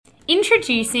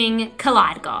Introducing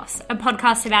Collide Goss, a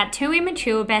podcast about two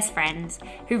immature best friends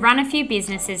who run a few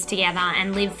businesses together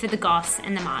and live for the goss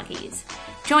and the margies.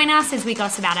 Join us as we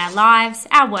goss about our lives,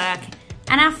 our work,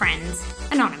 and our friends,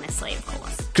 anonymously, of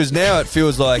course. Because now it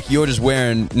feels like you're just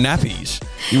wearing nappies.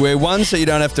 You wear one so you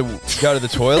don't have to go to the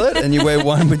toilet, and you wear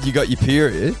one when you got your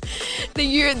period.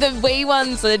 The wee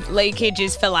ones, the leakage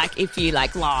is for like if you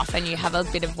like laugh and you have a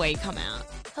bit of wee come out.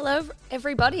 Hello,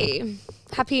 everybody.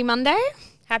 Happy Monday.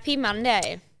 Happy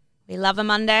Monday. We love a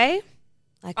Monday.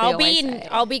 Like I'll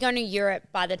be going to Europe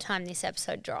by the time this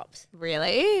episode drops.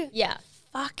 Really? Yeah.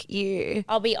 Fuck you.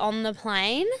 I'll be on the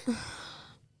plane,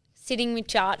 sitting with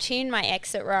Jarchi in my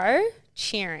exit row,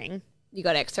 cheering. You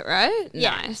got exit row?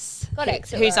 Yeah. Nice. Got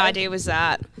exit Whose row. idea was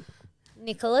that?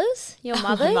 Nicola's, your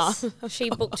mother's. Mum. She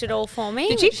booked it all for me.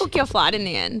 Did she book your flight in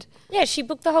the end? Yeah, she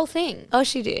booked the whole thing. Oh,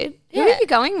 she did? Who Yeah. are you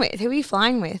going with? Who are you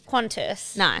flying with?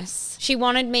 Qantas. Nice. She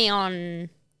wanted me on...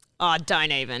 Oh,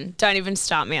 don't even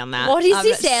start me on that. What is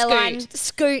this Scoot. airline?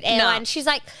 Scoot airline. No. She's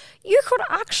like, you could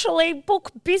actually book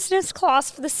business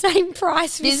class for the same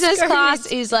price. with Business Scoot." class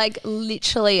is like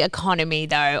literally economy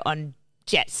though on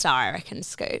Jetstar, I reckon,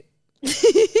 Scoot.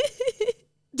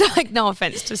 Like, no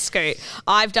offense to Scoot.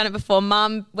 I've done it before.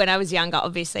 Mum, when I was younger,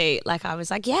 obviously, like I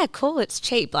was like, yeah, cool, it's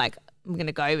cheap. Like, I'm going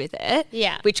to go with it.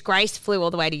 Yeah. Which Grace flew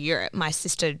all the way to Europe. My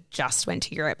sister just went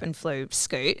to Europe and flew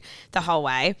Scoot the whole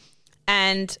way.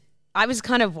 And I was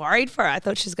kind of worried for her. I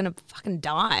thought she was going to fucking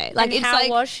die. Like, And it's how like,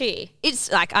 was she?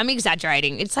 it's like, I'm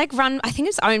exaggerating. It's like I think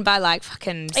it's owned by like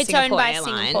fucking It's Singapore owned by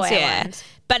Airlines. Singapore yeah. Airlines.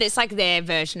 But it's like their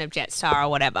version of Jetstar or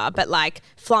whatever. But like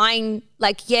flying,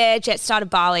 like, yeah, Jetstar to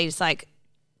Bali is like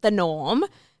the norm.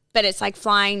 But it's like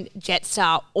flying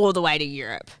Jetstar all the way to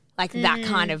Europe. Like that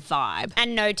kind of vibe.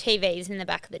 And no TVs in the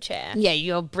back of the chair. Yeah,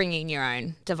 you're bringing your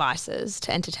own devices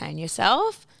to entertain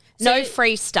yourself. So- No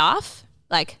free stuff.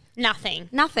 Like Nothing.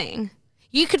 nothing.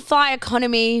 You could fly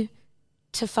economy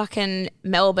to fucking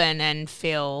Melbourne and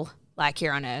feel like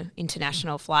you're on an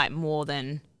international flight more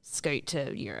than Scoot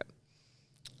to Europe.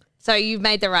 So you've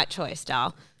made the right choice,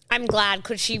 Dal. I'm glad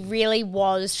because she really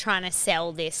was trying to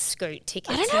sell this Scoot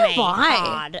ticket I don't to know me why.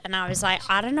 hard. And I was like,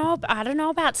 I don't know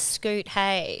about Scoot,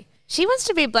 hey. She wants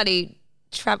to be a bloody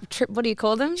what do you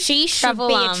call them? She should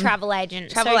be a travel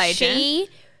agent. travel agent. She,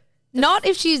 Not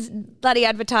if she's bloody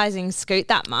advertising Scoot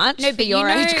that much no, for but your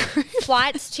you know, age group.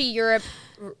 flights to Europe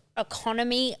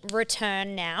economy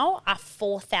return now are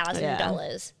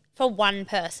 $4,000 for one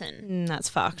person. That's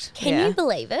fucked. Can Yeah. you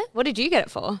believe it? What did you get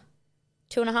it for?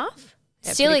 2.5?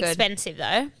 Yeah, Still pretty good. expensive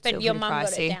though, but Still your pretty mum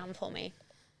got pricey. it down for me.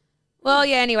 Well,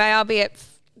 yeah, anyway, I'll be at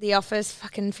the office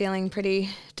fucking feeling pretty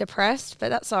depressed, but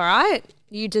that's all right.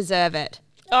 You deserve it.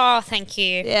 Oh, thank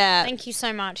you. Yeah. Thank you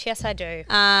so much. Yes, I do.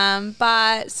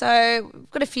 But so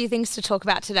we've got a few things to talk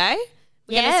about today.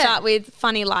 We're going to Yeah. start with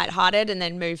funny, lighthearted, and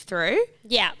then move through.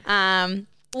 Yeah.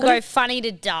 We'll got go funny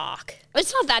to dark.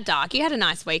 It's not that dark. You had a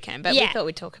nice weekend, but we Yeah. thought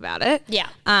we'd talk about it. Yeah.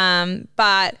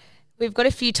 But we've got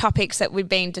a few topics that we've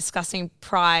been discussing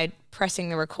prior pressing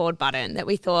the record button that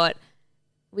we thought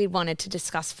we wanted to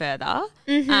discuss further.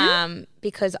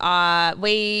 Because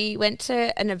we went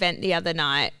to an event the other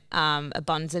night, a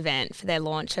Bonds event for their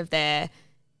launch of their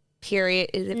period.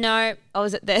 Is it? No, Oh,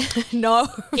 is it their? No.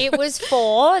 it was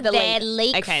for The their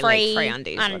leak-free leak-free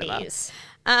undies, whatever. undies,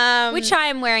 Um, which I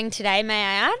am wearing today, may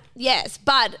I add. yes,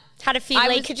 but Had a few I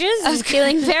was- leakages I was and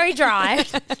feeling very dry.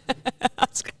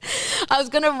 I was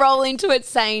going to roll into it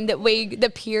saying that we'd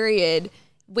been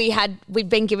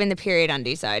given the period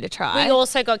undies though to try. We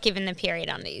also got given the period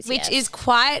undies, which yes. is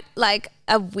quite like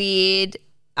a weird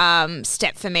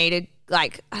step for me to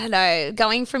like, I don't know,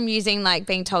 going from using like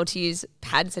being told to use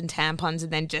pads and tampons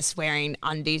and then just wearing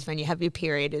undies when you have your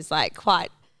period is like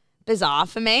quite bizarre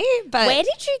for me. But Where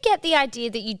did you get the idea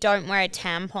that you don't wear a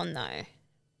tampon though?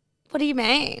 what do you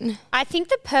mean? I think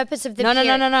the purpose of the No.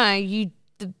 The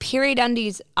period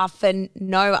undies are for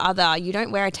no other. You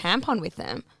don't wear a tampon with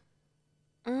them.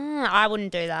 I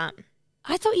wouldn't do that.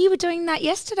 I thought you were doing that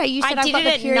yesterday. You said I I've did got it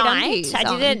the at period night. undies I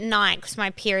on. did it at night because my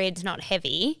period's not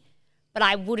heavy, but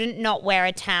I wouldn't not wear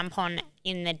a tampon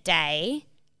in the day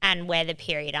and wear the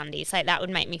period undies. Like that would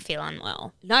make me feel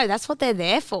unwell. No, that's what they're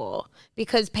there for,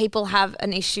 because people have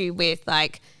an issue with,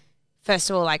 like, first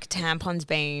of all, like tampons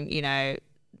being, you know,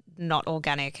 not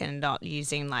organic and not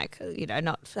using, like, you know,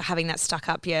 not having that stuck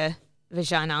up your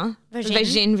vagina for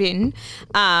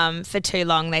too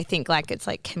long. They think like it's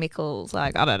like chemicals,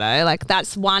 like, I don't know, like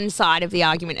that's one side of the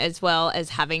argument, as well as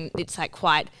having it's like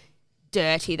quite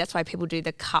dirty. That's why people do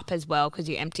the cup as well, because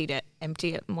you empty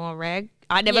it more reg.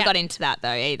 I never got into that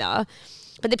though either.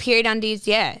 But the period undies,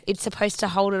 yeah, it's supposed to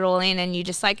hold it all in and you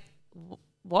just like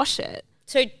wash it.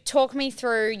 So talk me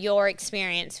through your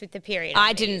experience with the period.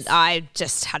 I didn't. I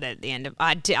just had it at the end of.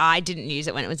 I didn't use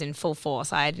it when it was in full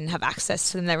force. I didn't have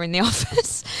access to them. They were in the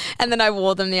office, and then I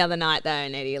wore them the other night though.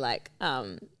 And Eddie, like,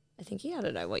 I think I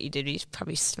don't know what you did. You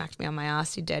probably smacked me on my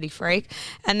ass, you dirty freak.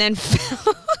 And then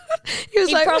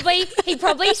he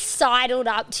probably sidled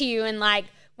up to you and like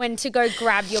went to go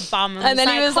grab your bum and then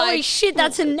was he was holy like, shit,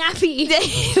 that's a nappy.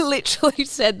 He literally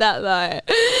said that though.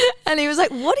 And he was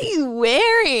like, what are you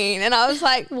wearing? And I was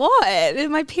like, what? They're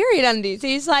my period undies.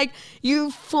 He's like, you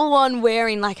full on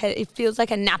wearing like it feels like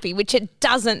a nappy, which it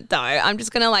doesn't though. I'm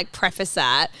just going to like preface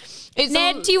that.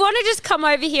 Ned, do you want to just come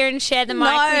over here and share the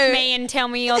mic with me and tell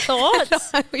me your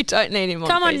thoughts? No, we don't need him on.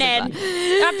 Come on, Ned.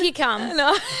 Up you come.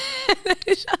 No.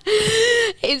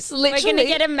 It's literally... We're going to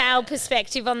get a male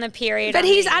perspective on the period. But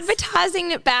he's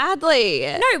advertising it badly.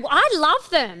 No, I love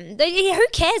them. Who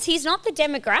cares? He's not the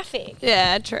demographic.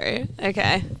 Yeah, true.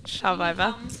 Okay. Shove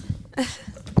over.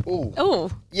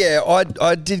 Oh. Yeah,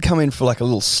 I did come in for like a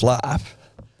little slap,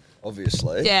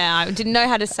 obviously. Yeah, I didn't know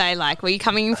how to say, like, were you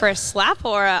coming in for a slap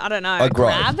or I don't know, a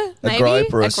grab? Maybe? A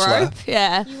grope or a slap.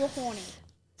 Yeah. You were horny.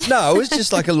 No, it was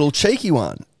just like a little cheeky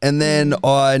one. And then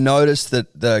I noticed that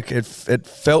it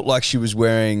felt like she was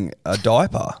wearing a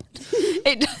diaper.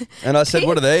 And I said,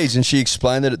 what are these? And she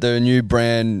explained that they're new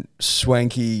brand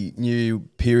swanky new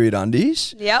period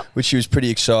undies. Yep. Which she was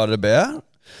pretty excited about,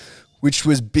 which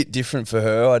was a bit different for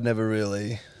her. I'd never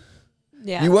really...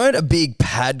 Yeah. You weren't a big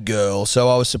pad girl, so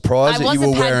I was surprised that you were I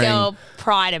was a pad wearing... girl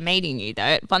prior to meeting you, though,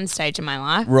 at one stage in my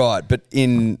life. Right, but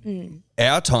in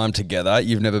our time together,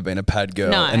 you've never been a pad girl.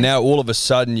 No. And now all of a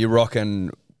sudden you're rocking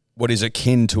what is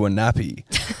akin to a nappy.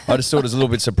 I just thought it was a little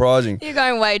bit surprising. You're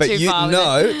going way But too far with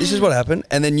no, it. this is what happened.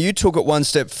 And then you took it one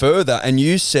step further and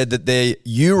you said that they're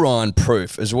urine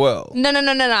proof as well. No.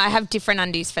 I have different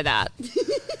undies for that.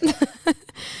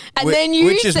 And Wh- then you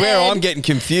Which is where said- I'm getting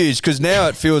confused because now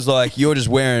it feels like you're just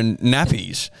wearing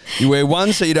nappies. You wear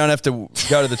one so you don't have to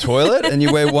go to the toilet and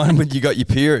you wear one when you got your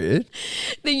period.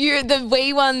 The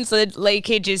wee ones, the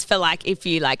leakage is for like if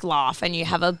you like laugh and you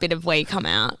have a bit of wee come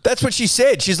out. That's what she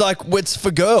said. She's like, well, it's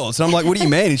for girls. And I'm like, what do you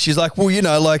mean? And she's like, well, you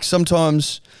know, like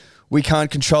sometimes we can't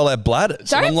control our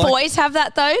bladders. And Don't I'm like, boys have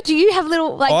that though? Do you have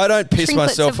little like I don't piss trinklets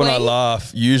myself of when I wee?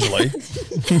 laugh, usually.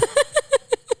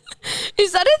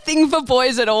 Is that a thing for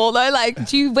boys at all though? Like,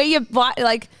 do you wear your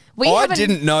like? I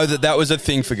didn't know that was a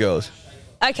thing for girls.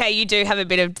 Okay, you do have a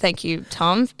bit of. Thank you,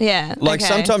 Tom. Yeah. Like okay.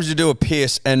 sometimes you do a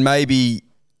piss and maybe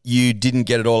you didn't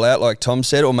get it all out, like Tom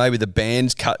said, or maybe the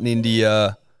band's cutting into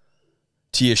your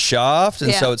shaft,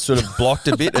 and Yeah. so it's sort of blocked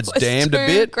a bit. It's That was damned a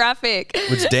too bit. graphic.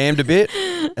 It's damned a bit,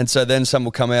 and so then some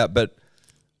will come out. But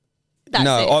That's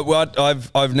no, it.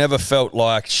 I've never felt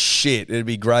like shit. It'd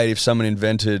be great if someone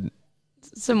invented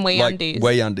Some wee like undies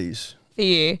wee undies for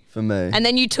you. for me. And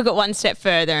then you took it one step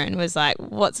further and was like,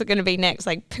 what's it going to be next?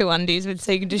 Like poo undies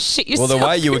so you can just shit well, yourself. the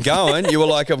way you were going, you were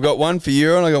like, I've got one for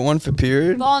you and I got one for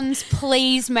period. Bonds,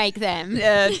 please make them.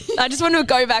 Yeah. I just want to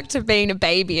go back to being a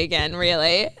baby again,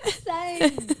 really.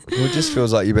 Well, it just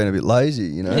feels like you've been a bit lazy,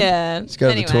 you know? Yeah. Let's go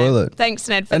to the toilet. Thanks,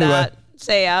 Ned, for Anyway. that.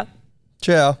 See ya.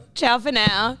 Ciao. Ciao for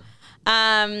now.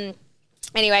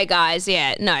 Anyway, guys,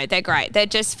 yeah, no, they're great. They're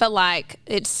just for like,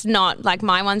 it's not like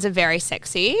my ones are very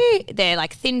sexy. They're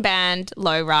like thin band,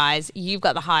 low rise. You've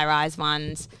got the high rise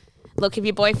ones. Look, if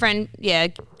your boyfriend,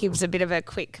 gives a bit of a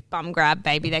quick bum grab,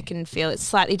 maybe they can feel it's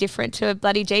slightly different to a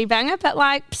bloody G-banger, but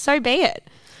like, so be it.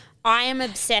 I am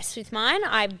obsessed with mine.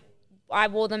 I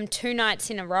wore them 2 nights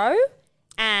in a row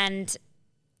and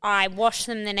I washed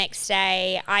them the next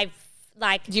day.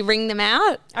 Do you wring them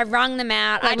out? I wrung them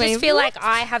out. Like I when just you- feel like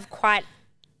I have quite...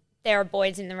 There are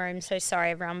boys in the room, so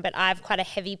sorry everyone, but I have quite a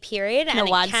heavy period And a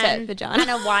wide-set vagina. And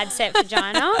a wide set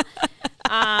vagina.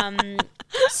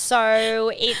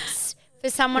 So it's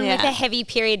for someone with Yeah. a heavy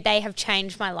period, they have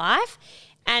changed my life.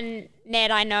 And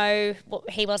Ned, I know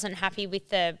he wasn't happy with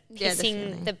the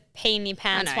pissing, the pee in your I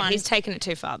pants know, one. he's taken it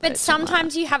too far. But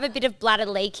sometimes you have a bit of bladder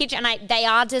leakage, and they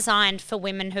are designed for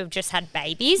women who've just had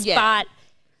babies. Yeah. But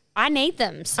I need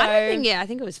them. So I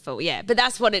think it was full. Yeah, but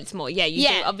that's what it's more. Yeah, you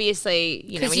do. Obviously,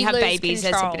 you know, 'Cause when you you have lose babies,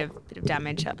 control. there's a bit of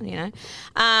damage. You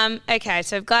know. Okay,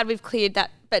 so glad we've cleared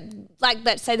that. But like,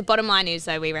 let's say the bottom line is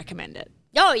though, we recommend it.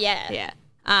 Oh yeah,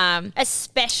 Yeah.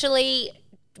 Especially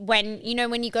when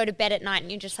you go to bed at night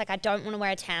and you're just like, I don't want to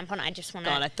wear a tampon. I just want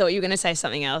God, I to. thought you were going to say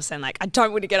something else, and like, I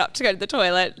don't want to get up to go to the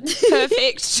toilet.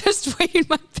 Perfect. Just wait in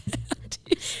my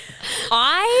bed.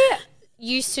 I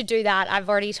used to do that. I've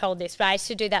already told this, but I used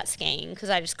to do that skiing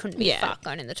because I just couldn't be Yeah, fucked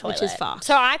going in the toilet. which is fucked.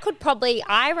 So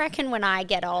I reckon when I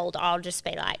get old, I'll just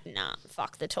be like, nah,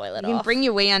 fuck the toilet You can off. bring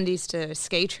your wee undies to a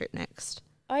ski trip next.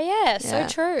 Oh yeah, Yeah. so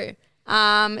true.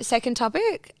 Second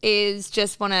topic is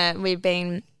we've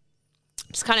been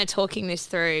just kind of talking this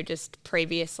through just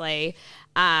previously.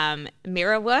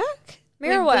 Mirror work.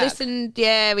 Mirror work.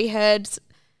 We heard.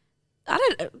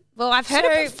 I've heard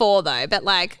it before though, but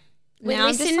like we now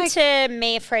listened to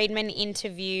Mia Friedman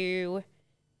interview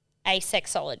a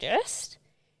sexologist.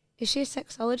 Is she a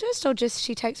sexologist or just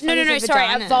she takes No, photos of sorry,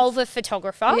 vaginas? a vulva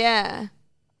photographer. Yeah.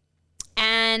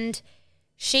 And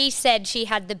she said she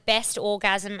had the best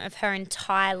orgasm of her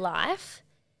entire life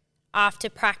after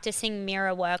practicing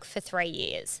mirror work for 3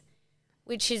 years,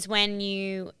 which is when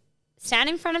you stand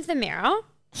in front of the mirror,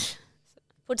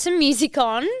 put some music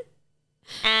on,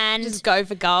 and just go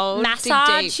for gold.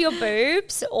 Massage your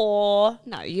boobs or...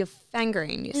 No, you're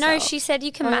fingering yourself. No, she said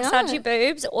you can massage your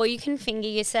boobs or you can finger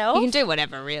yourself. You can do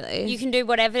whatever, really. You can do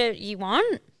whatever you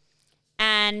want.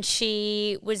 And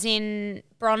she was in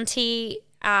Bronte...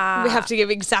 we have to give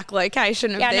exact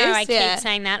location of this. Yeah, no, I keep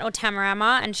saying that. Or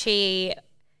Tamarama. And she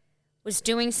was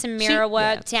doing some mirror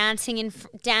work,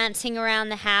 dancing around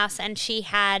the house, and she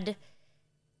had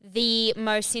the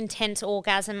most intense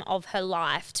orgasm of her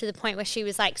life to the point where she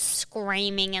was like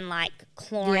screaming and like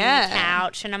clawing the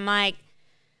couch. And I'm like...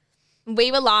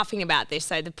 We were laughing about this.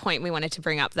 So the point we wanted to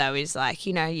bring up though is like,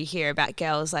 you know, you hear about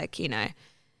girls like, you know...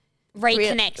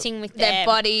 reconnecting with their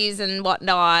bodies and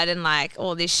whatnot and like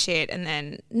all this shit, and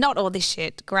then not all this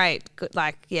shit, great, good,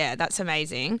 like, yeah, that's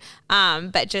amazing.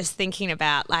 But just thinking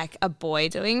about like a boy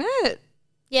doing it.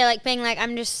 Yeah, like being like,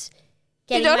 I'm just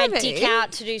getting my dick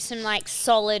out to do some like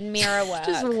solid mirror work.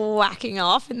 Just whacking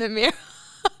off in the mirror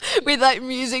with like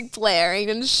music blaring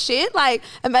and shit. Like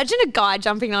imagine a guy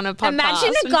jumping on a podcast.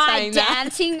 Imagine a guy and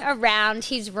dancing around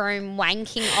his room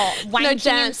wanking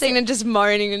dancing and just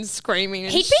moaning and screaming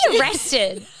and He'd be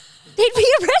arrested. He'd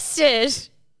be arrested.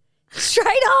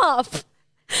 Straight up.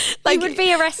 Like, he would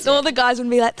be arrested. All the guys would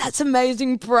be like, that's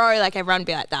amazing, bro. Like everyone would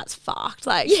be like, that's fucked.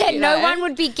 Like, yeah, no one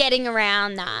would be getting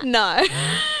around that. No.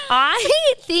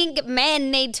 I think men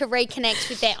need to reconnect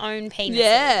with their own penises.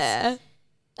 Yeah.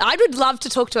 I would love to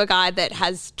talk to a guy that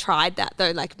has tried that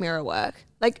though, like mirror work.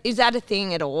 Like, is that a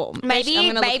thing at all? Maybe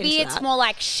it's more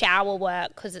like shower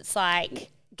work because it's like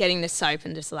getting the soap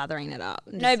and just lathering it up.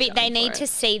 No, but they need to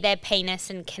see their penis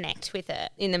and connect with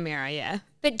it in the mirror. Yeah.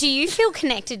 But do you feel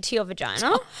connected to your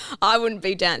vagina? I wouldn't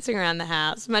be dancing around the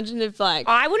house. Imagine if like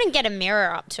I wouldn't get a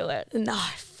mirror up to it. No,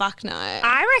 fuck no.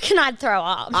 I reckon I'd throw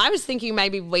up. I was thinking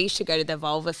maybe we should go to the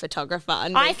vulva photographer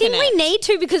and I think we need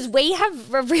to because we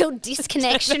have a real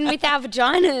disconnection with our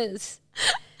vaginas.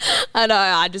 I know,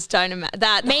 I just don't imagine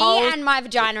that. Me and my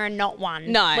vagina are not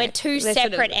one. No. We're two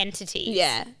separate entities.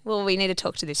 Yeah. Well, we need to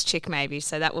talk to this chick maybe,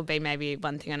 so that will be maybe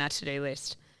one thing on our to-do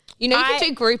list. You know,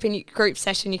 you can do group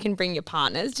session, you can bring your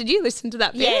partners. Did you listen to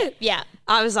that bit? Yeah.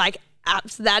 I was like,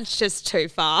 that's just too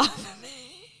far for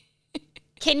me.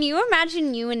 Can you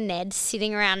imagine you and Ned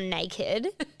sitting around naked,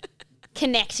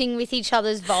 connecting with each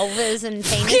other's vulvas and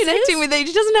penises? Connecting with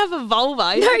he doesn't have a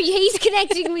vulva. No, you're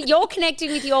connecting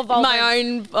with your vulva. My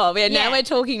own vulva. Yeah, now we're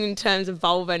talking in terms of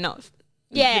vulva, not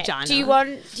vagina. Do you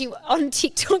on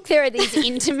TikTok there are these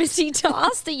intimacy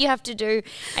tasks that you have to do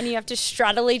and you have to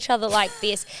straddle each other like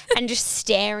this and just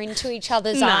stare into each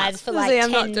other's eyes for like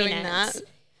 10 minutes. I'm not doing that.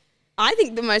 I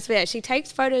think the most she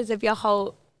takes photos of your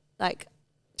whole like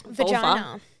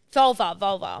vagina.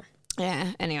 Vulva.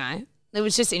 Yeah, anyway. It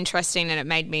was just interesting and it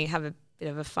made me have a bit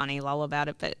of a funny lull about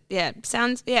it. But yeah,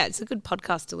 it's a good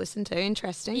podcast to listen to.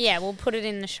 Interesting. Yeah, we'll put it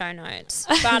in the show notes.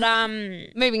 But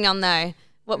moving on though,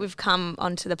 what we've come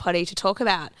onto the potty to talk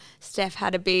about. Steph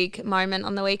had a big moment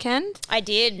on the weekend. I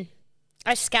did.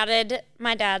 I scattered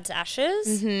my dad's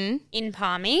ashes in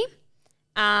Palmy.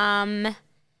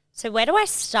 So where do I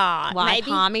start? Why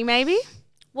Palmy maybe?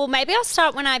 Well, maybe I'll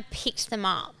start when I picked them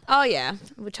up. Oh yeah,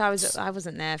 which I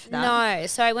wasn't there for that. No,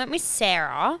 so I went with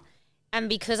Sarah, and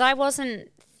because I wasn't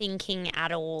thinking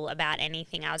at all about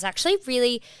anything, I was actually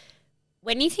really,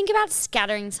 when you think about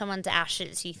scattering someone's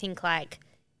ashes, you think like,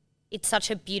 it's such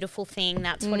a beautiful thing,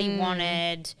 that's what he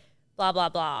wanted, blah, blah,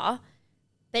 blah.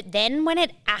 But then when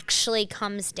it actually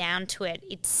comes down to it,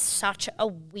 it's such a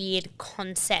weird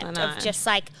concept of just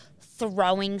like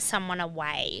throwing someone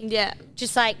away. Yeah.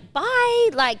 Just like, bye.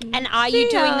 Like, and are you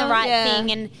doing the right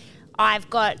thing? And I've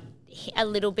got a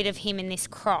little bit of him in this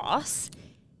cross,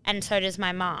 and so does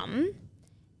my mum.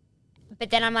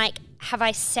 But then I'm like, have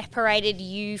I separated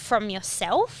you from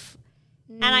yourself?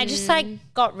 And I just like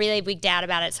got really wigged out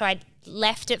about it. So I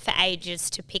left it for ages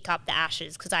to pick up the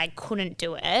ashes because I couldn't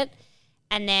do it.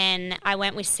 And then I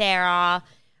went with Sarah.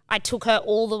 I took her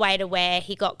all the way to where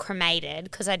he got cremated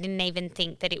because I didn't even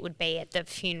think that it would be at the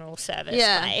funeral service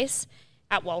place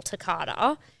at Walter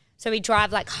Carter. So we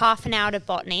drive like half an hour to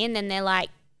Botany, and then they're like,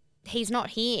 he's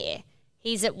not here.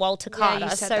 He's at Walter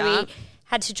Carter. So we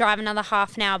had to drive another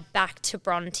half an hour back to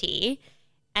Bronte,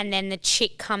 and then the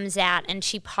chick comes out and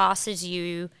she passes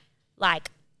you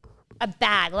like a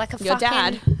bag, like a Your fucking...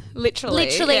 dad.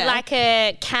 Literally like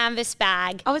a canvas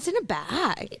bag. Oh, it's in a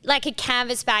bag. Like a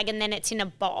canvas bag, and then it's in a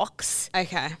box.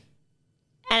 Okay.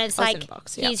 And it's like,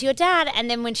 here's your dad. And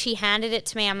then when she handed it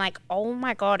to me, I'm like, oh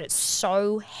my God, it's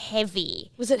so heavy.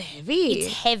 Was it heavy?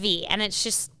 It's heavy, and it's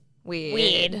just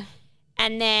weird.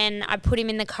 And then I put him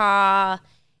in the car,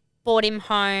 brought him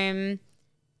home,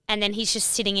 and then he's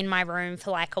just sitting in my room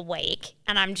for like a week.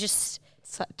 And I'm just...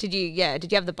 So did you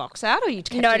have the box out, or you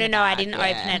kept No, it in the I bag? didn't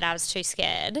open it. I was too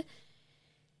scared.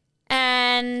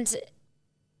 And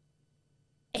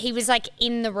he was like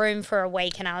in the room for a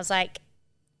week, and I was like,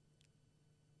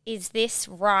 is this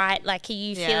right? Like, are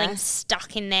you feeling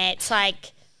stuck in there? It's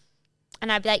like,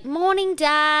 and I'd be like, morning,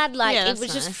 Dad. Like, it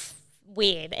was just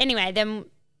weird. Anyway, then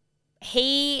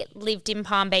he lived in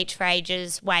Palm Beach for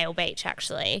ages, Whale Beach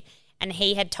actually, and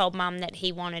he had told Mum that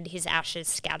he wanted his ashes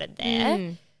scattered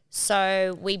there.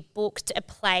 So we booked a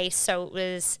place. So it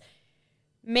was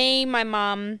me, my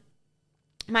mum,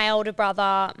 my older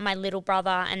brother, my little brother,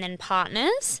 and then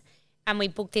partners. And we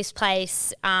booked this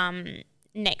place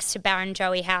next to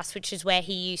Barrenjoey House, which is where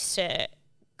he used to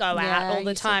go out all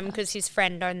the time because his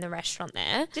friend owned the restaurant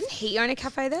there. Didn't he own a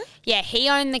cafe there? Yeah, he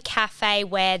owned the cafe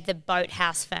where the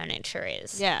boathouse furniture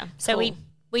is. Yeah. So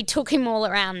we took him all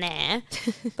around there.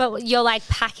 But you're like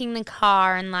packing the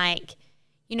car and like...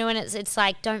 You know, and it's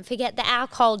like, don't forget the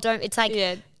alcohol. Don't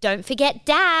forget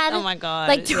Dad. Oh my God.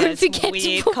 Like, don't forget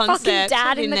to put fucking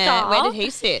Dad in the car. Where did he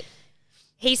sit?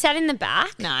 He sat in the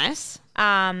back. Nice.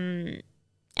 And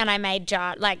I made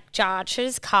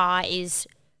Jarch's car is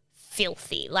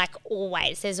filthy, like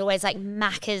always. There's always like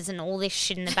Maccas and all this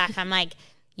shit in the back. I'm like,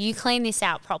 you clean this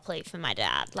out properly for my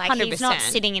dad. Like 100%. He's not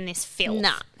sitting in this filth.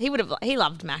 Nah, he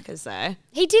loved Maccas though.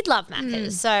 He did love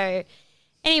Maccas. So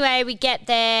anyway, we get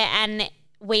there and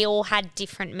we all had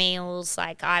different meals.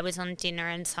 Like I was on dinner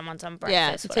and someone's on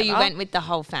breakfast. Yeah. So you went with the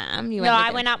whole fam?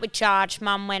 I went up with Jarch.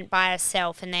 Mum went by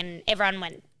herself, and then everyone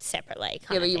went separately.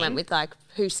 But you went with like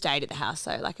who stayed at the house?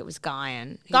 So like it was Guy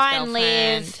and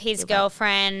Liv, his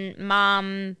girlfriend,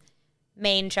 Mum,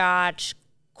 me and Jarch,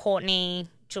 Courtney,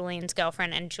 Julian's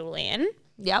girlfriend, and Julian.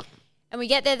 Yep. And we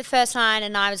get there the first night,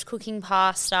 and I was cooking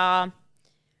pasta.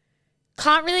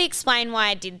 Can't really explain why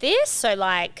I did this. So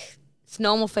like. It's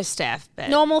normal for Steph, but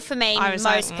normal for me.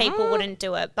 Most people wouldn't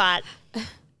do it, but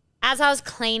as I was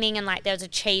cleaning and like there was a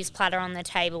cheese platter on the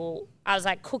table, I was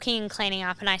like cooking and cleaning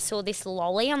up, and I saw this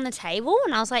lolly on the table,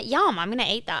 and I was like, "Yum! I'm gonna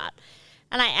eat that,"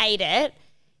 and I ate it.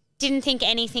 Didn't think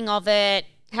anything of it.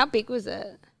 How big was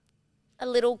it? A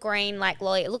little green like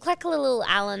lolly. It looked like a little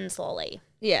Allen's lolly.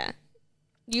 Yeah.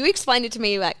 You explained it to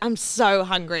me like, I'm so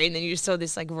hungry, and then you just saw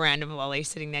this like random lolly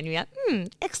sitting there, and you're like,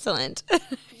 excellent.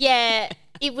 Yeah.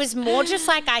 It was more just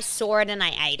like I saw it and I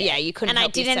ate it. Yeah, you couldn't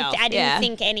help yourself. I didn't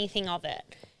think anything of it.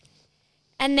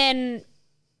 And then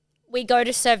we go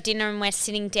to serve dinner and we're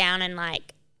sitting down, and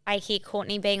like I hear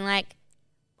Courtney being like,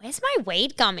 "Where's my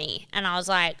weed gummy?" And I was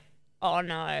like, "Oh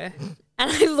no."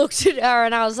 And I looked at her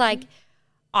and I was like,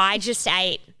 I just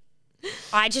ate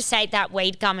that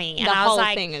weed gummy. And I was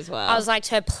like, thing as well. I was like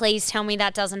to her, please tell me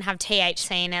that doesn't have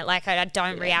THC in it. Like I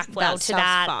don't react well to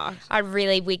that. Fucked. I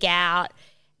really wig out.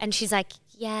 And she's like,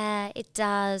 yeah, it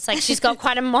does. Like she's got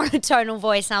quite a monotonal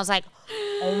voice. And I was like,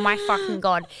 oh my fucking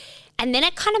God. And then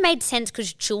it kind of made sense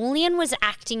because Julian was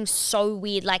acting so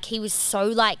weird. Like he was so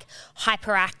like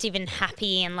hyperactive and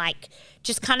happy and like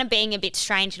just kind of being a bit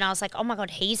strange. And I was like, oh my God,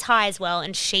 he's high as well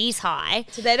and she's high.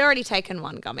 So they'd already taken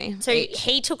one gummy. So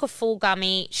he took a full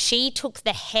gummy. She took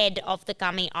the head of the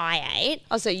gummy I ate.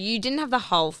 Oh, so you didn't have the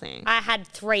whole thing? I had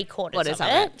 3/4 of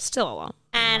it. Still a lot.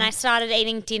 And I started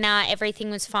eating dinner. Everything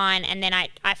was fine. And then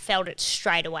I felt it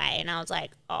straight away. And I was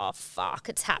like, oh, fuck,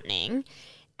 it's happening.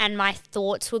 And my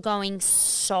thoughts were going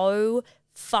so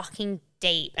fucking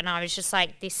deep. And I was just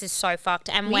like, this is so fucked.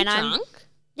 And Were when you I'm drunk?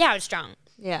 Yeah, I was drunk.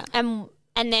 Yeah. And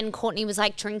then Courtney was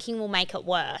like, drinking will make it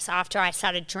worse after I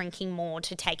started drinking more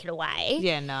to take it away.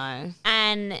 Yeah, no.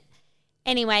 And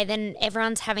anyway, then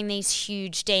everyone's having these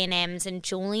huge D&Ms and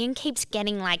Julian keeps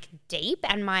getting like deep.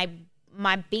 And my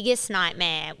biggest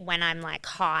nightmare when I'm like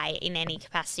high in any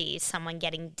capacity is someone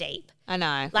getting deep. I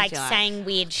know. Like saying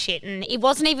weird shit. And it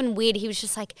wasn't even weird. He was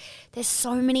just like, there's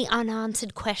so many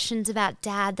unanswered questions about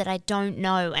Dad that I don't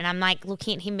know. And I'm like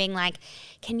looking at him being like,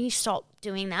 can you stop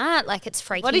doing that? Like it's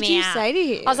freaking me out. What did you say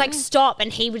to him? I was like, stop.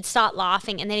 And he would start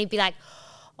laughing. And then he'd be like,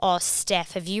 oh,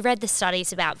 Steph, have you read the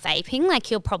studies about vaping?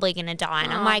 Like, you're probably going to die.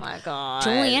 And I'm like, my God.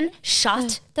 Julian,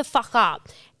 shut the fuck up.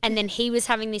 And then he was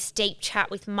having this deep chat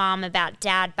with Mum about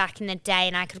Dad back in the day,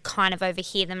 and I could kind of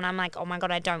overhear them. And I'm like, oh my God,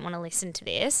 I don't want to listen to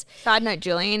this. Side note,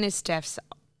 Julian is Steph's,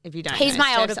 if you don't He's know,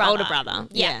 my Steph's older brother.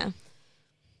 Yeah.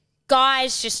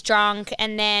 Guy's just drunk,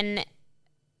 and then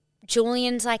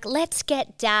Julian's like, let's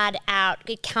get Dad out.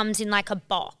 It comes in like a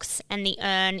box, and the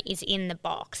urn is in the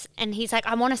box. And he's like,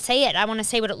 I want to see it. I want to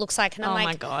see what it looks like. And I'm like,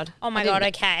 my God. Oh my God,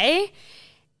 okay.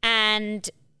 And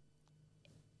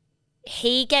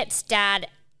he gets Dad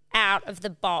out of the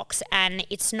box, and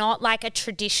it's not like a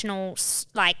traditional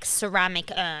like ceramic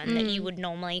urn that you would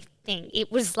normally think. It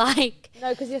was like... No,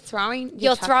 because you're throwing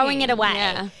it away.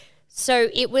 Yeah. So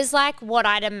it was like what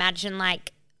I'd imagine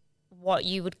like what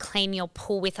you would clean your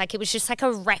pool with. Like, it was just like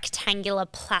a rectangular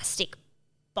plastic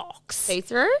box.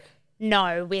 See-through?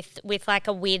 No, with like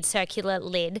a weird circular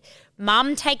lid.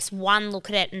 Mum takes one look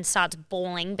at it and starts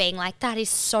bawling, being like, that is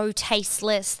so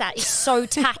tasteless. That is so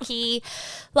tacky.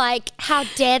 Like, how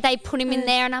dare they put him in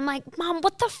there? And I'm like, Mum,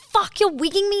 what the fuck? You're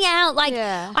wigging me out. Like,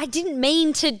 I didn't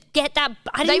mean to get that.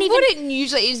 Wouldn't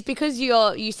usually. It's because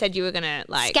you said you were going to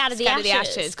like scatter the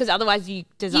ashes. Because otherwise you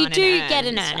design an urn. You do get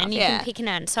an urn and you can pick an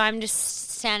urn. So I'm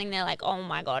just standing there like, oh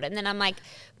my God. And then I'm like,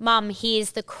 Mum,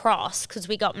 here's the cross, because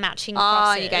we got matching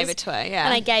crosses. Oh, you gave it to her, yeah.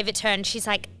 And I gave it to her, and she's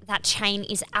like, that chain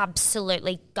is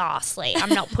absolutely ghastly. I'm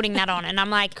not putting that on. And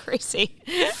I'm like, Chrissy,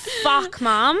 fuck,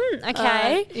 Mum.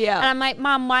 Okay. Yeah. And I'm like,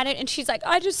 Mum, why don't, and she's like,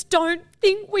 I just don't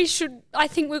think we should, I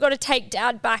think we've got to take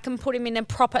Dad back and put him in a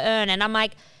proper urn. And I'm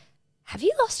like, have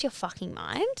you lost your fucking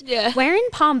mind? Yeah. We're in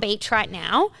Palm Beach right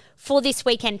now for this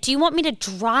weekend. Do you want me to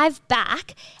drive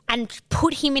back and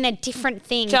put him in a different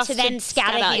thing to then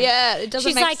scatter him? Yeah, it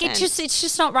doesn't make sense. It's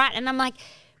just not right. And I'm like,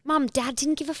 Mum, Dad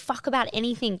didn't give a fuck about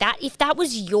anything. That if that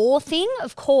was your thing,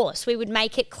 of course, we would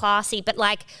make it classy. But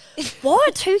like,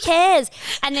 what? Who cares?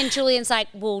 And then Julian's like,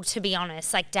 well, to be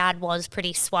honest, like Dad was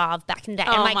pretty suave back in the day.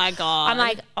 Oh, like, my God. I'm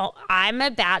like, oh, I'm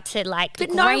about to like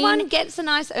But no one gets a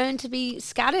nice urn to be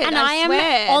scattered. And I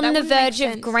am on the verge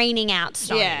of greening out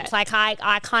stones. Yeah. Like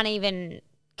I can't even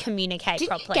communicate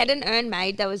properly. Did you get an urn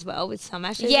made though as well with some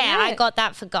ashes? Yeah, I got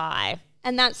that for Guy.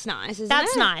 And that's nice, isn't it?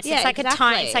 That's nice. Yeah, it's like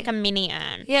exactly. it's like a mini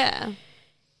urn. Yeah.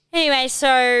 Anyway,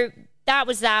 so that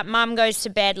was that. Mum goes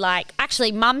to bed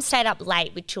actually Mum stayed up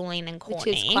late with Julian and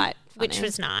Courtney. Which is quite funny. Which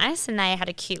was nice, and they had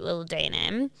a cute little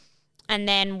D&M. And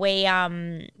then we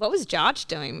what was George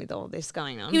doing with all this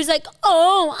going on? He was like,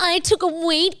 oh, I took a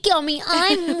weed gummy.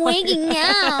 I'm wigging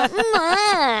out.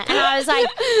 And I was like,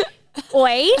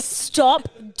 oi, stop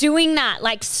doing that.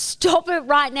 Like, stop it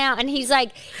right now. And he's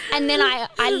like, and then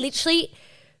I literally,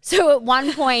 so at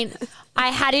one point I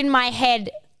had in my head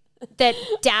that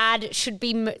Dad should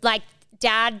be, like,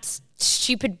 Dad's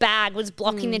stupid bag was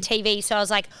blocking the TV. So I was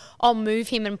like, I'll move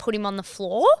him and put him on the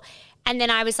floor. And then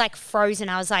I was like frozen.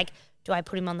 I was like, do I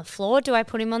put him on the floor? Do I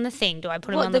put him on the thing? Do I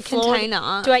put him on the floor?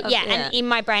 Container? And in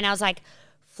my brain I was like,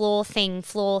 floor thing,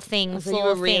 floor thing, so floor you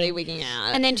were thing. really wigging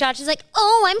out. And then Judge is like,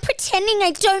 oh, I'm pretending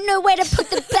I don't know where to put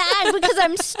the bag because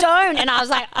I'm stoned. And I was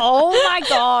like, oh my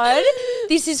God,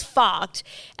 this is fucked.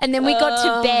 And then we got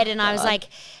to bed and I was like,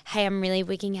 hey, I'm really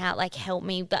wigging out. Like, help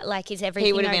me. But like, is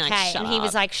everything okay? Been like, and he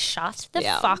was like, shut the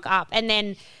fuck up. And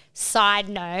then side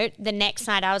note, the next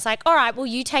night I was like, all right, well,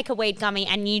 you take a weed gummy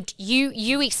and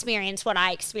you experience what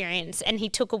I experienced. And he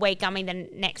took a weed gummy. The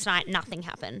next night, nothing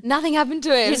happened. Nothing happened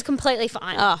to him. He was completely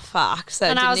fine. Oh, fuck. So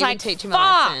and didn't I was even like, teach him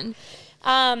fuck. a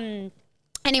lesson.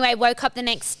 Anyway, woke up the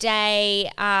next day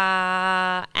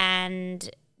and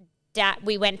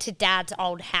we went to Dad's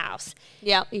old house.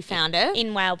 Yep, you found it.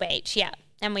 In Whale Beach, yeah.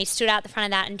 And we stood out the front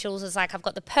of that and Jules was like, I've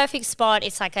got the perfect spot.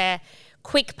 It's like a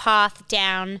quick path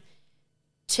down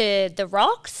to the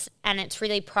rocks and it's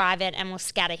really private and we'll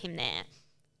scatter him there.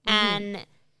 And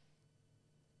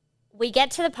we get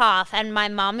to the path and my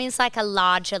mum is like a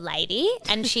larger lady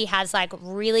and she has like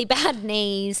really bad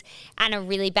knees and a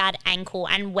really bad ankle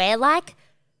and we're like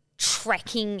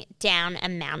trekking down a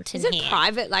mountain here. Is it here.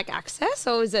 private like access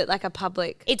or is it like a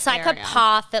public It's like area? a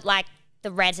path that like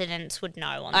the residents would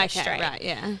know on the street. Right,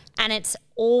 yeah. And it's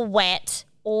all wet,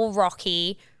 all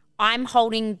rocky. I'm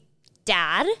holding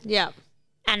Dad. Yep.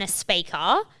 And a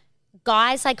speaker.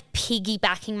 Guy's like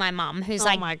piggybacking my mum, who's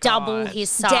like double his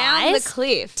size.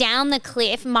 Down the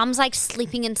cliff. Mum's like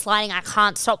slipping and sliding. I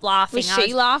can't stop laughing. Was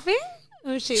she laughing?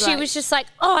 Or was she was just like,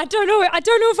 oh, I don't know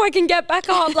if I can get back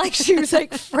up. Like she was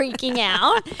like freaking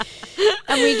out.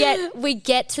 And we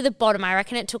get to the bottom. I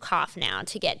reckon it took half an hour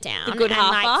to get down. A good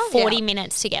half hour? Like 40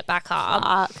 minutes to get back up.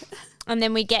 Fuck. And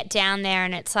then we get down there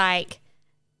and it's like,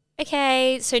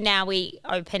 okay, so now we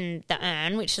open the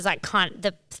urn, which is like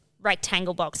the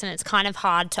rectangle box, and it's kind of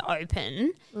hard to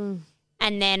open.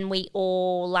 And then we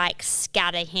all like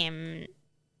scatter him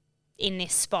in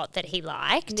this spot that he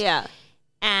liked. Yeah.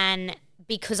 And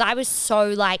because I was so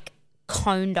like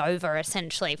coned over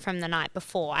essentially from the night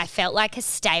before, I felt like a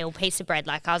stale piece of bread.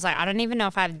 Like I was like, I don't even know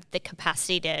if I have the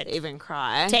capacity to even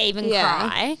cry.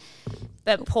 Cry.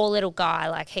 But poor little guy,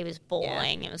 like he was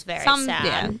bawling. It was very sad.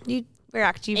 Yeah. You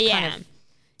react. You kind of.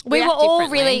 We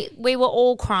were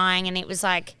all crying, and it was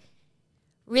like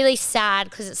really sad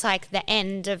because it's like the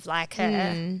end of like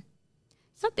a.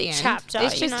 It's not the end. Chapter,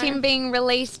 it's just him being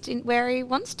released in where he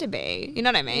wants to be. You know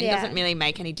what I mean? Yeah. It doesn't really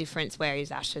make any difference where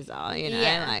his ashes are, you know?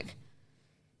 Yeah. Like,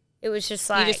 it was just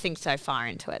like. you just think so far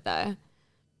into it though.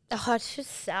 Oh, it's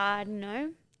just sad,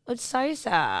 no? It's so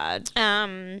sad.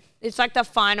 It's like the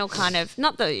final kind of,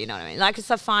 not the, you know what I mean? Like it's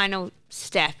the final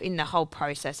step in the whole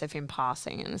process of him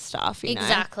passing and stuff, you know?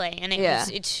 Exactly. And it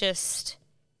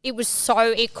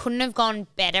couldn't have gone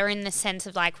better in the sense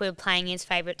of like we were playing his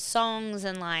favourite songs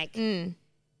and like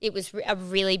it was a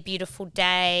really beautiful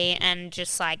day and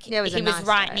just like he was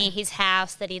right near his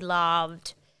house that he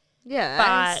loved. Yeah,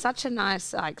 but it's such a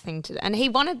nice like thing to do. And he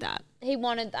wanted that.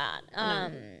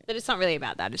 But it's not really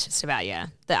about that. It's just about,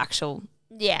 the actual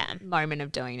moment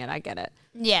of doing it. I get it.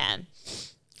 Yeah.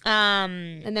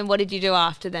 And then what did you do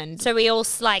after then? So we all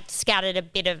like scattered a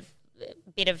bit of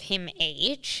him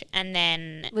each, and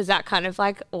then was that kind of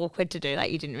like awkward to do?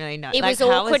 Like you didn't really know. It was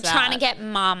awkward trying to get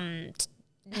Mum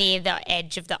near the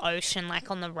edge of the ocean, like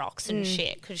on the rocks and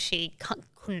shit, because she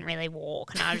couldn't really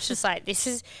walk, and I was just like,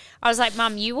 I was like,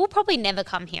 Mum, you will probably never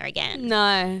come here again.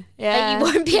 No, like, you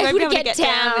won't be able to get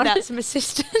down without some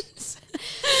assistance.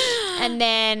 And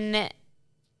then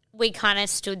we kind of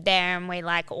stood there and we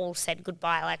like all said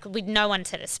goodbye. Like no one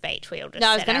said a speech. We all just. No,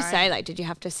 I was going to say, like, did you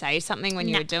have to say something when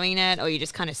you were doing it, or you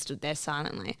just kind of stood there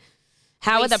silently?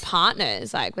 How were the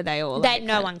partners? Like, were they all?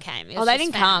 No one came. They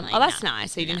didn't come. Oh, that's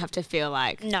nice. So you didn't have to feel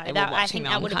like I think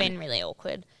that would have been really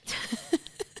awkward.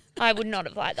 I would not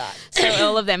have liked that. So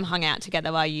all of them hung out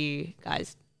together while you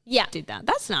guys did that.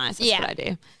 That's nice. That's a good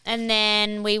idea. And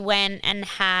then we went and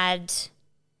had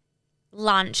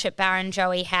lunch at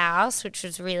Barrenjoey House, which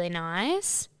was really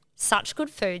nice. Such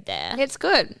good food there. It's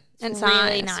good. It's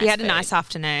really nice. You had food. a nice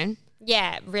afternoon.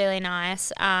 Yeah, really nice.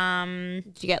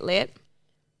 Did you get lit?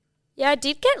 Yeah, I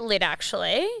did get lit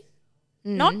actually.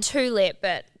 Not too lit,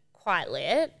 but quite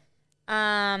lit.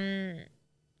 And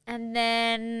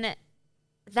then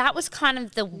that was kind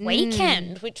of the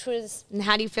weekend, which was... And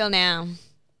how do you feel now?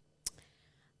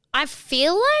 I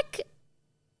feel like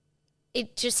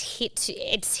it just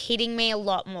it's hitting me a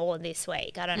lot more this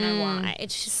week. I don't know why.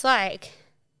 It's just like...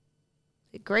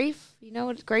 Grief, you know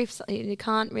what grief's... You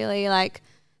can't really like...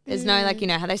 There's no like, you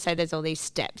know how they say there's all these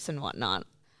steps and whatnot.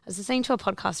 I was listening to a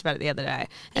podcast about it the other day,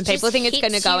 and people think it's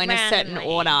going to go in a certain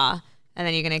order and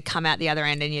then you're going to come out the other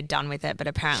end and you're done with it. But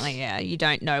apparently, you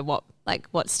don't know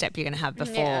what step you're going to have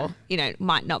before, it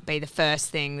might not be the first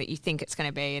thing that you think it's going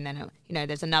to be. And then,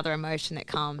 there's another emotion that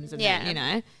comes and then,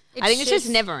 I think it's just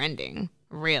never ending,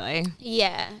 really.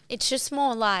 Yeah. It's just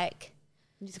more like.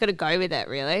 You just got to go with it,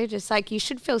 really. Just like you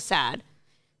should feel sad.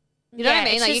 You know what I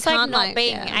mean? It's like just you can't not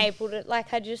being able to,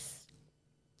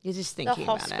 you're just thinking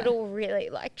about it. The hospital really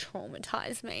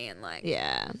traumatized me and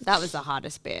that was the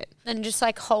hardest bit. And just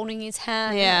holding his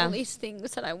hand and all these things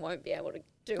that I won't be able to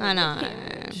do. I know. With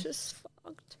him. It's just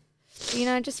fucked.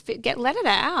 Just let it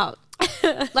out.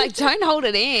 Don't hold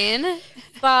it in.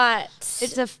 But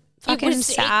it's a fucking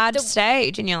sad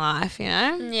stage in your life,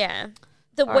 Yeah.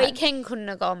 The weekend couldn't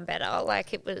have gone better.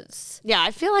 It was. Yeah, I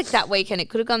feel like that weekend it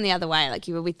could have gone the other way.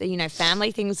 You were with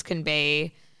family things can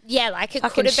be. Yeah, it could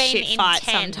have been intense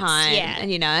sometimes. Yeah.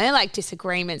 And,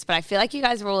 disagreements. But I feel like you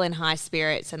guys were all in high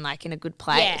spirits and, in a good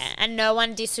place. Yeah, and no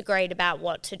one disagreed about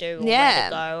what to do or where to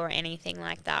go or anything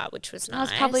like that, which was nice. I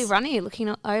was probably Ronnie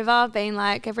looking over, being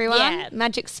like, everyone,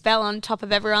 magic spell on top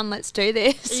of everyone, let's do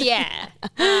this. Yeah.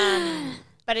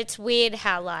 But it's weird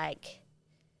how,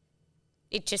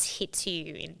 it just hits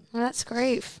you in. Well, that's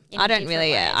grief. I don't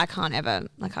really, I can't ever,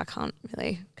 I can't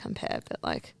really compare, but,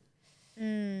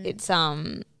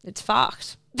 it's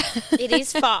fucked. It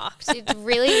is fucked. It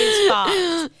really is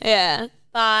fucked. Yeah.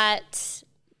 But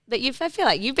I feel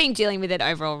like you've been dealing with it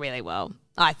overall really well,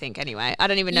 I think, anyway. I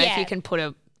don't even know if you can put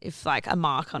a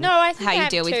mark on how you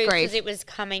deal with grief. Because it was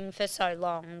coming for so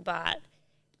long, but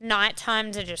night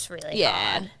times are just really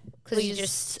hard. Because you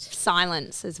just...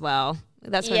 Silence as well.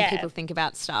 That's when people think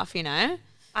about stuff,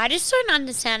 I just don't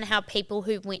understand how people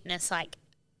who witness,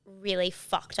 really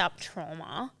fucked up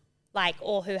trauma...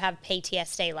 or who have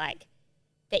PTSD,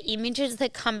 the images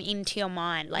that come into your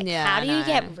mind, like Yeah, how I do you know.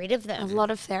 get rid of A them? lot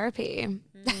of therapy.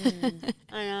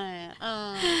 I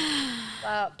know.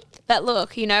 Well, But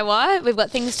look, you know what? We've got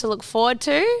things to look forward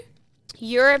to.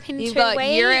 Europe in You've 2 got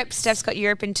weeks. Europe. Steph's got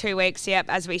Europe in 2 weeks. Yep,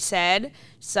 as we said.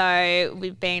 So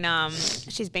we've been.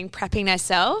 She's been prepping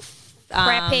herself.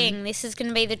 Prepping. This is going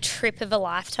to be the trip of a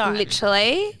lifetime.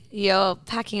 Literally, you're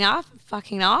packing up,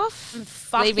 fucking off,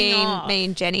 fucking leaving off. me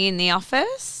and Jenny in the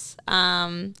office.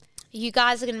 You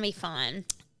guys are going to be fine.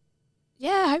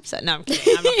 Yeah, I hope so. No, I'm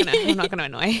kidding. I'm not gonna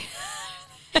annoy you.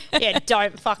 Yeah,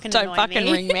 don't fucking Don't annoy fucking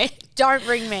me. ring me. Don't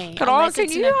ring me. Can unless can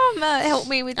it's you help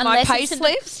me with my unless pay it's in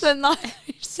slips and like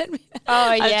send me? Oh,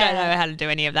 I don't yeah. know how to do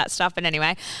any of that stuff, but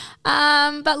anyway.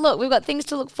 But look, we've got things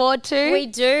to look forward to. We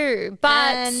do, but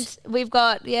and we've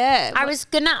got I was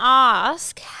going to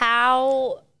ask,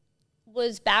 how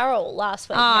was Barrel last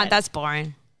week? Oh, that's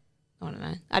boring. I don't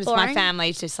know. My Boring?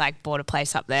 family's just like bought a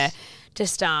place up there.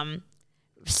 Just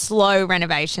slow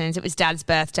renovations. It was Dad's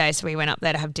birthday, so we went up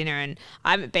there to have dinner, and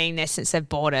I haven't been there since they've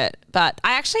bought it. But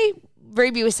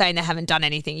Ruby was saying they haven't done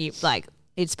anything.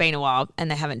 It's been a while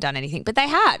and they haven't done anything, but they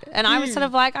had. And I was sort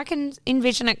of like, I can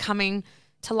envision it coming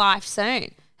to life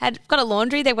soon. Had got a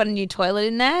laundry. They've got a new toilet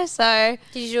in there. So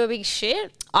Did you do a big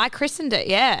shit? I christened it.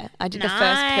 Yeah, I did the first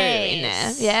poo in there.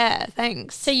 Nice. Yeah,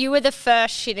 thanks. So you were the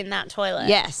first shit in that toilet?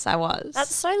 Yes, I was.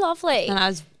 That's so lovely. And I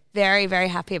was very, very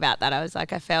happy about that. I was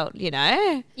like, I felt, You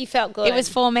felt good. it was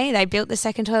for me. They built the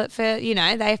second toilet for,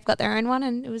 they've got their own one,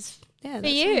 and it was, for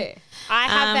you. I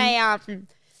have a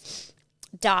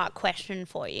dark question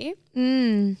for you.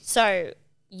 So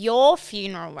your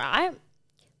funeral, right?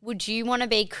 Would you want to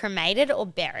be cremated or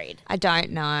buried? I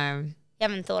don't know. You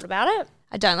haven't thought about it?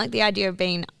 I don't like the idea of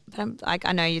being, but I'm like,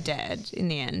 I know you're dead in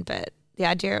the end, but the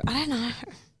idea of, I don't know.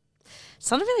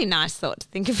 It's not a really nice thought to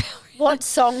think about. What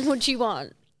song would you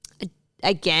want?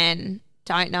 Again,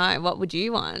 don't know. What would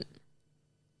you want?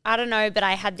 I don't know, but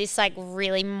I had this like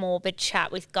really morbid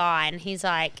chat with Guy, and he's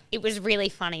like, it was really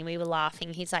funny. We were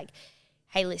laughing. He's like,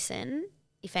 hey, listen,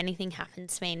 if anything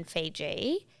happens to me in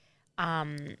Fiji,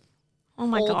 Oh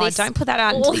my all God, this- don't put that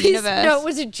out into all the this- universe. No, it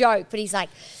was a joke, but he's like,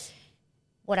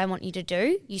 what I want you to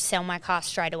do, you sell my car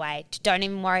straight away. Don't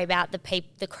even worry about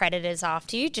the creditors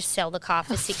after you. Just sell the car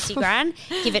for 60 grand.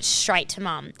 Give it straight to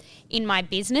mum. In my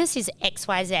business is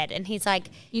XYZ. And he's like,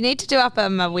 You need to do up a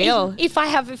wheel. if I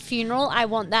have a funeral, I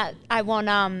want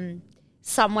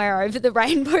Somewhere Over the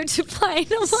Rainbow to play.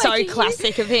 And I'm So like,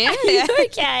 classic of him. Are you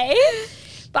okay?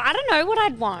 But I don't know what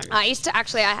I'd want. I used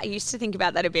to think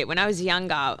about that a bit when I was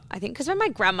younger. I think because when my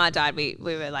grandma died, we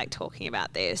were like talking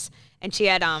about this, and she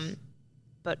had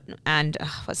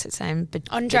what's its name?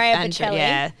 Andrea Bocelli.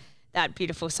 Yeah, that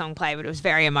beautiful song played, but it was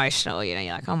very emotional. You're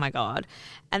like, oh my God.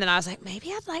 And then I was like,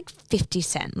 maybe I'd like 50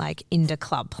 Cent, like in the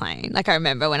club playing. Like I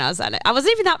remember when I was at it, I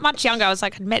wasn't even that much younger. I was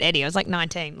like, I'd met Eddie. I was like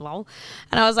 19, lol.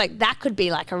 And I was like, that could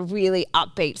be like a really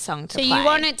upbeat song to play. So you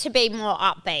want it to be more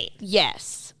upbeat.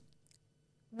 Yes.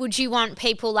 Would you want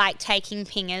people like taking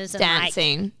pingers and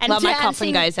Dancing. like, and While my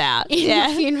coffin dancing goes out. in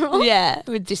the funeral? Yeah,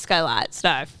 with disco lights.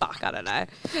 No, fuck, I don't know.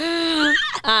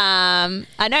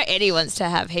 I know Eddie wants to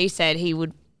have, he said he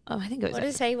would, I think it was What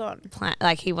does he want?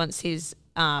 like he wants his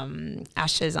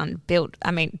ashes built.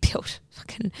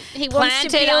 Fucking He wants to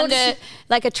planted build- under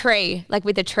like a tree, like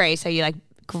with a tree. So you like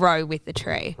grow with the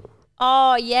tree.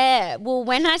 Oh yeah. Well,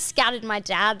 when I scattered my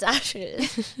dad's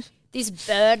ashes, this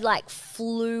bird like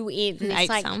flew in. This ate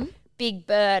like some? big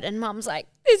bird, and Mum's like,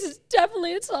 "This is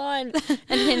definitely a sign."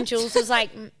 And then Jules was like,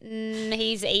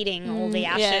 "He's eating all the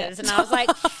ashes," and I was like,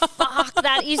 "Fuck,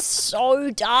 that is so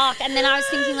dark." And then I was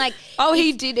thinking like, Oh,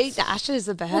 he did eat the ashes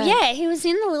of the bird. well, yeah, he was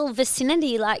in the little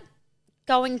vicinity, like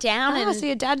going down, Oh, and so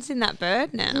your dad's in that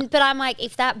bird now. but I'm like,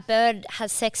 if that bird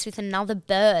has sex with another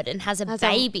bird and has a Has a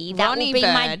baby, that will Ronnie be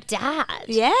my bird. dad.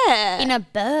 Yeah. In a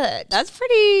bird. That's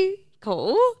pretty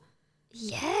cool.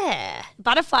 Yeah.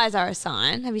 Butterflies are a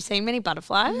sign. Have you seen many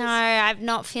butterflies? No, I'm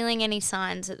not feeling any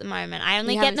signs at the moment. I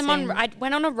only You get them haven't on. seen- I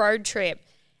went on a road trip,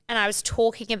 and I was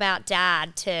talking about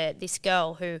dad to this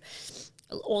girl who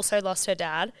also lost her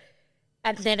dad.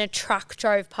 And then a truck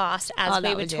drove past as Oh, we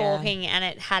that were was- yeah. talking, and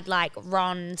it had like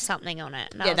Ron something on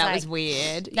it. And I Yeah, that like, was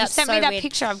weird. You that's sent me so that weird.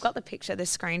 picture. I've got the picture, the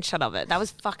screenshot of it. That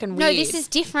was fucking weird. No, this is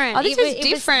different. Oh, this is was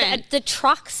different. the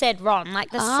truck said Ron,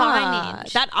 like the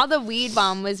signage. That other weird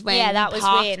one was when Yeah, that you was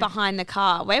parked weird. behind the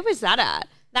car. Where was that at?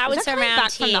 That was coming around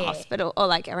back from the here. hospital or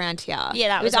like around here. Yeah,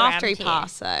 that it was was after around he here.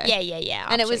 passed though. Yeah.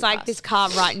 And it after was he like passed. this car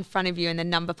right in front of you, and the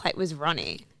number plate was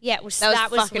Ronnie. Yeah, it was,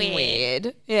 That was weird. fucking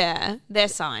weird. Yeah, they're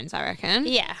signs, I reckon.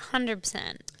 Yeah,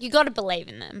 100%. You got to believe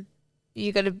in them.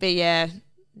 You got to be yeah.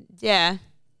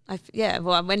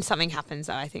 Well, when something happens,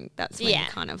 though, I think that's when Yeah.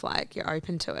 you kind of like you're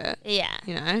open to it. Yeah.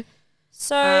 You know.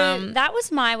 So that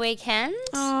was my weekend.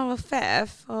 Oh, well, fair.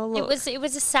 Oh, look. It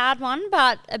was a sad one,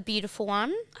 but a beautiful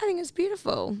one. I think it's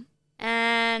beautiful.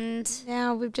 And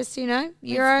Now we've just,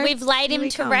 we've laid him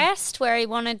to rest where he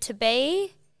wanted to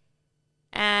be.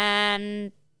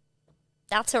 And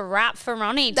that's a wrap for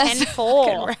Ronnie. That's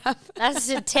 10-4. That's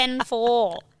a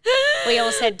 10-4. We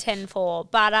all said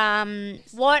 10-4. But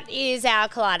what is our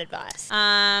collide advice?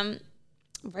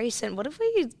 Recent. What have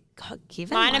we got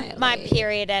given? Mine, my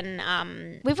period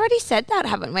and We've already said that,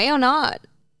 haven't we, or not?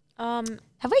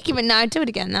 have Have we given? No, do it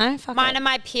again. No, fuck mine it. are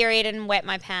my period and wet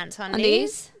my pants undies.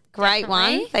 Undies. Great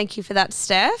Definitely. one. Thank you for that,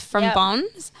 Steph from Yep.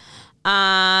 Bonds.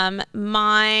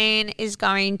 Mine is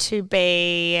going to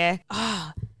be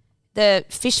the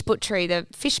fish butchery, the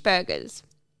fish burgers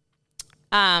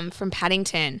from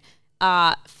Paddington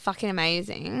are fucking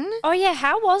amazing. Oh yeah,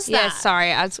 how was that? Yeah,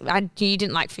 sorry, you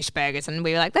didn't like fish burgers, and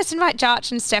we were like, let's invite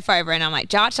Jarch and Steph over, and I'm like,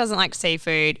 Jarch doesn't like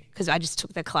seafood because I just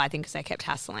took the Collide thing because they kept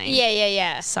hassling.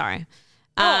 Yeah. Sorry.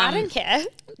 Oh, I don't care.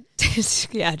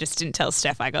 Yeah, I just didn't tell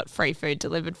Steph I got free food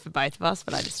delivered for both of us,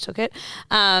 but I just took it.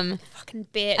 Fucking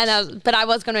bitch. But I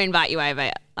was going to invite you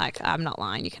over. Like, I'm not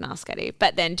lying. You can ask Eddie.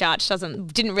 But then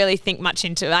Jarch didn't really think much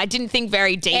into it. I didn't think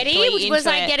very deeply Eddie, into was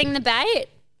I it. getting the bait?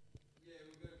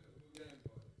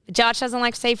 Jarch doesn't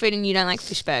like seafood and you don't like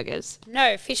fish burgers.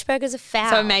 No, fish burgers are foul.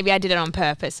 So maybe I did it on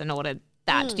purpose and ordered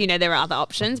that. There were other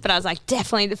options, but I was like,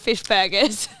 definitely the fish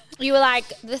burgers. You were like,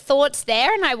 the thought's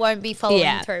there and I won't be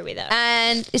following through with it.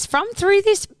 And it's through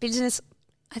this business,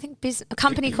 I think a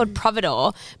company called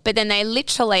Providore, but then they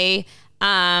literally,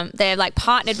 they're like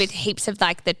partnered with heaps of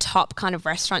like the top kind of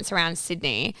restaurants around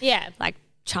Sydney. Yeah. Like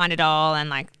China Doll and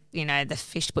like, the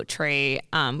fish butchery,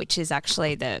 which is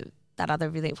actually that other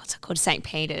really, what's it called? St.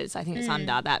 Peter's, I think it's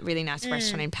under that really nice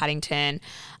restaurant in Paddington.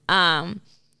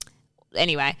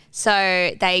 Anyway,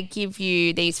 so they give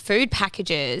you these food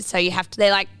packages. So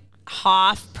they're like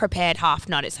half prepared, half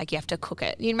not. It's like you have to cook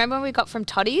it. You remember when we got from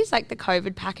Toddy's, like the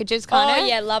COVID packages kind of? Oh,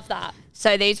 yeah, love that.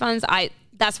 So these ones,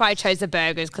 that's why I chose the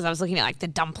burgers because I was looking at like the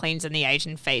dumplings and the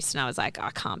Asian feast and I was like,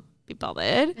 I can't be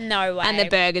bothered. No way. And the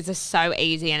burgers are so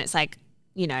easy and it's like,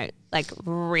 like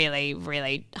really,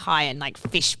 really high end like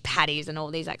fish patties and all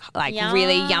these like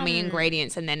really yummy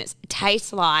ingredients. And then it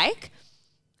tastes like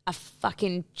a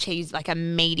fucking cheese, like a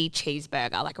meaty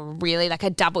cheeseburger, like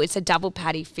it's a double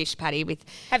patty fish patty with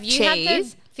Have you cheese. had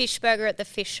the fish burger at the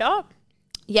fish shop?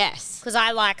 Yes. Because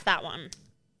I like that one.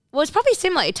 Well, it's probably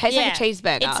similar. It tastes like a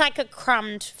cheeseburger. It's like a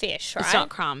crumbed fish, right? It's not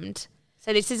crumbed.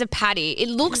 So this is a patty. It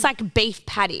looks like beef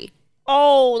patty.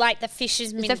 Oh, like the fish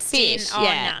is minced It's a fish, in. Oh,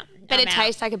 yeah. nah. But I'm it out.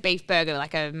 tastes like a beef burger,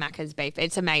 like a Macca's beef.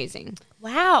 It's amazing.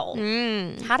 Wow.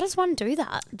 How does one do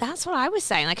that? That's what I was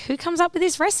saying. Like, who comes up with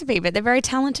this recipe? But they're very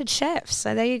talented chefs.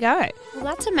 So there you go. Well,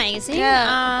 that's amazing.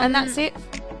 Yeah. And that's it.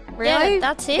 Really? Yeah,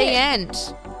 that's it. The end.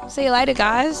 See you later,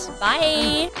 guys.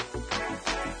 Bye.